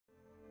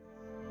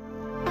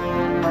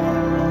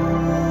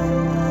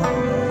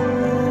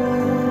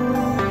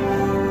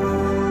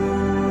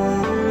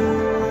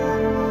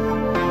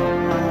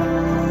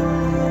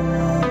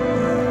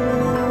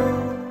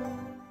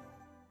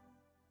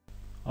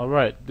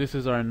this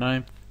is our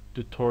 9th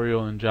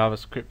tutorial in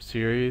JavaScript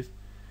series,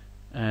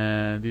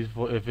 and these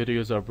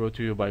videos are brought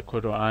to you by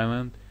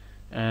Coderisland.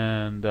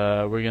 And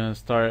we're gonna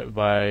start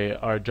by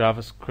our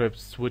JavaScript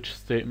switch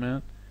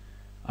statement.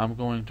 I'm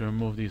going to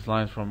remove these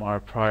lines from our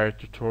prior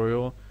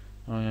tutorial.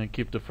 I'm gonna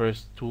keep the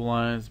first 2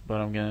 lines, but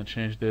I'm gonna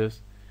change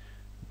this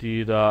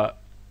d dot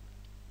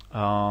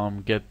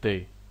get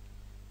day.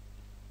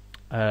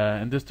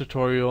 In this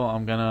tutorial,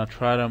 I'm gonna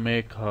try to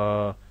make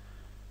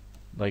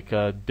like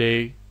a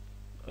day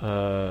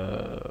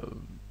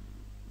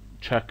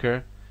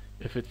checker.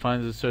 If it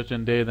finds a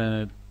certain day, then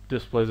it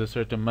displays a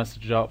certain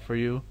message out for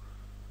you.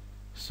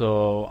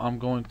 So I'm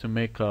going to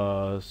make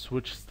a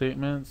switch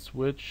statement,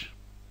 switch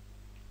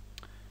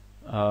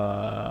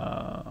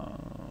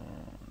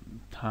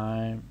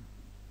time,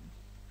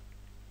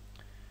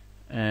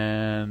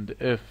 and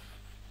if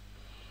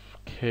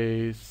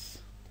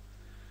case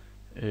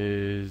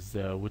is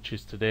which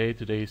is today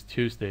is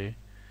Tuesday,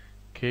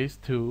 case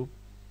 2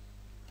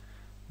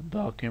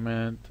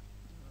 document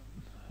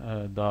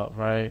dot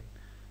write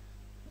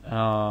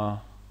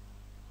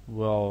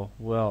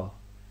well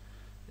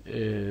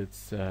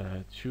it's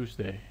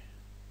Tuesday.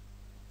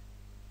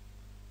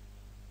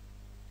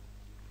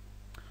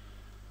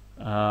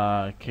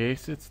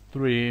 Case it's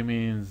 3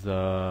 means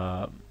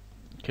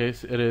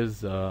case it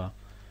is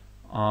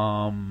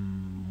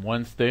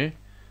Wednesday,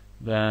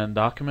 then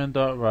document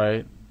dot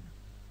write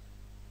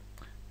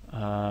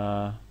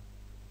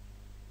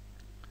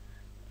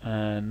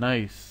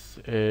nice,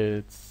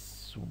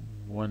 it's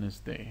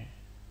Wednesday.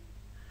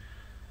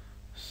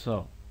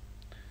 So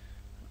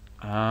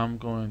I'm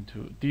going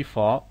to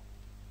default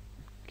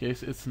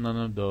case it's none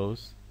of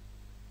those.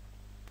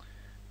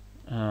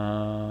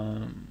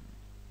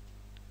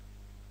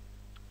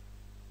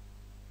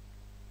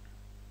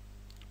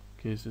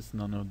 Case it's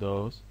none of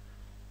those.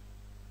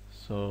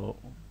 So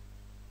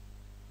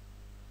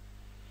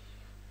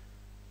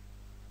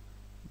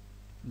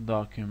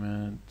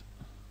document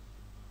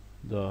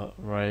the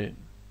write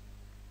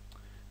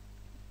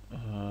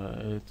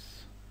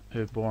it's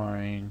a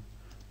boring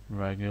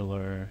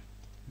regular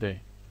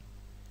day.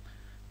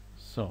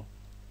 So,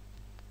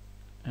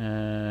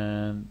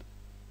 and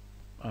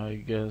I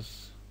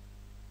guess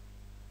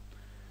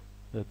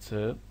that's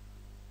it.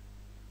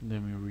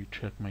 Let me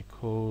recheck my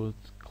code,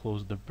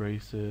 close the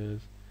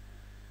braces,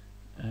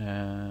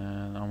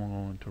 and I'm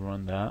going to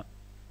run that.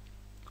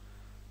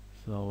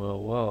 So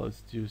well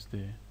it's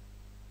Tuesday,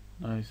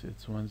 nice,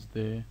 it's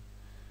Wednesday,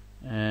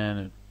 and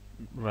it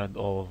read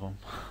all of them.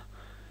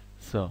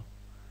 So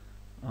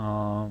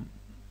I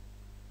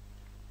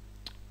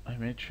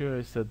made sure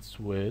I said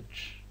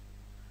switch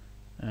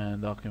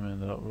and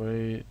document dot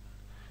write.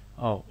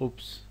 Oh,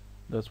 oops,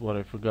 that's what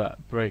I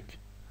forgot. Break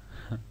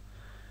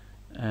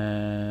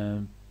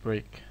and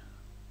break.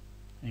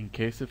 In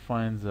case it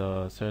finds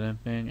a certain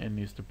thing, it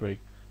needs to break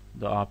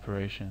the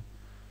operation.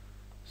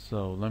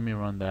 So let me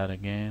run that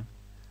again,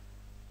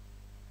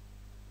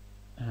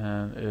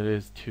 and it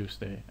is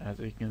Tuesday. As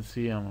you can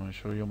see, I'm going to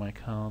show you my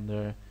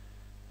calendar.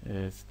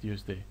 It's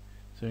Tuesday.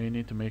 So you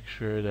need to make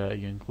sure that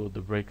you include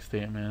the break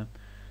statement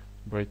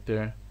right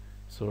there,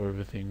 so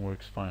everything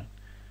works fine.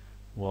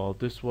 Well,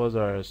 this was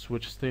our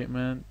switch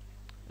statement.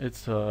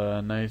 It's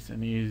nice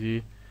and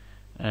easy,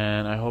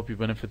 and I hope you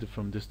benefited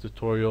from this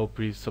tutorial.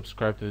 Please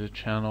subscribe to the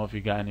channel. If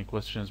you got any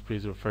questions,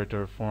 please refer to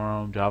our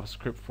forum,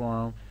 JavaScript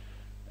forum,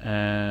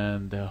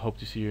 and hope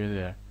to see you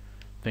there.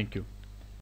 Thank you.